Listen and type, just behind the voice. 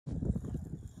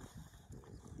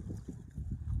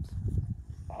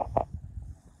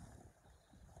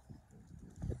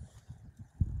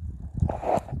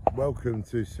Welcome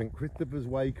to St Christopher's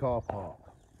Way car park.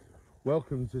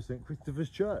 Welcome to St Christopher's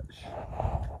Church.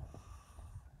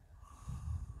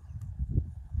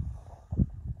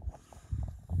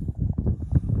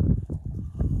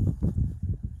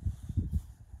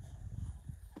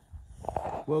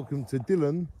 Welcome to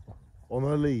Dylan on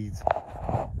a lead.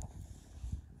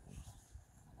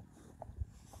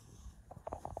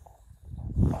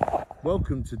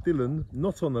 Welcome to Dylan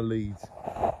not on a lead.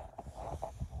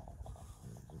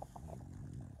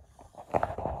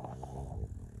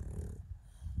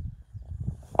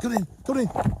 Come in,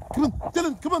 come on,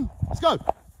 Dylan, come on, let's go.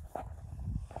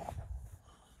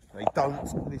 They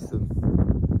don't listen.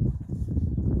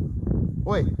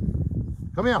 Oi,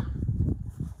 come here.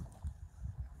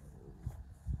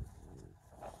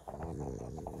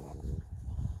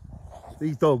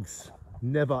 These dogs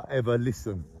never ever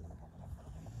listen.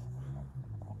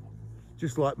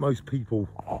 Just like most people.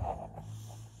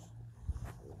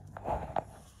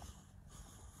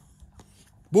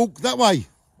 Walk that way,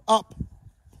 up.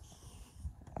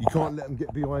 You can't let them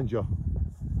get behind you,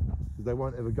 because they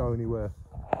won't ever go anywhere.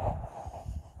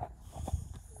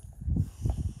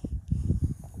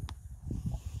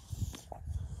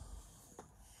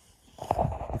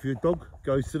 If your dog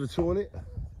goes to the toilet,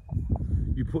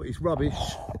 you put its rubbish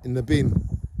in the bin.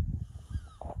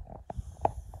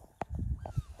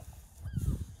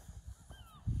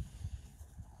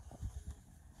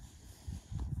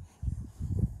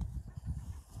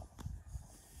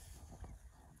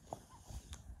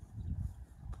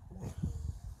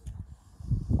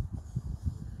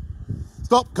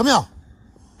 Stop, come here.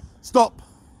 Stop.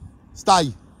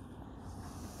 Stay.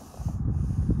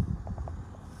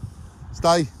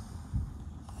 Stay.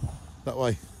 That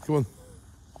way. Come on.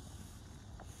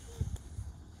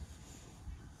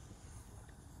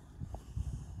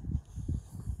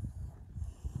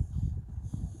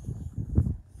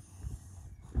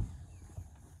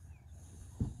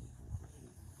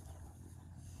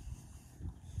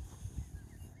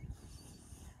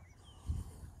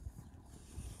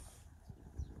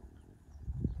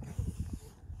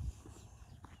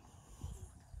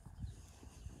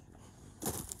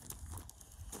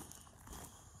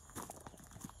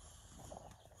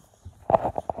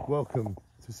 Welcome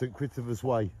to St Christopher's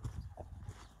Way.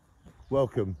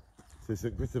 Welcome to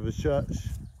St Christopher's Church.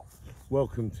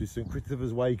 Welcome to St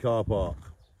Christopher's Way car park.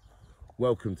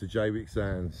 Welcome to Jaywick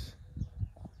Sands.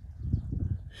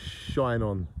 Shine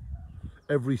on.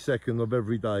 Every second of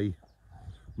every day.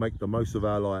 Make the most of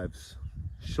our lives.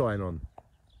 Shine on.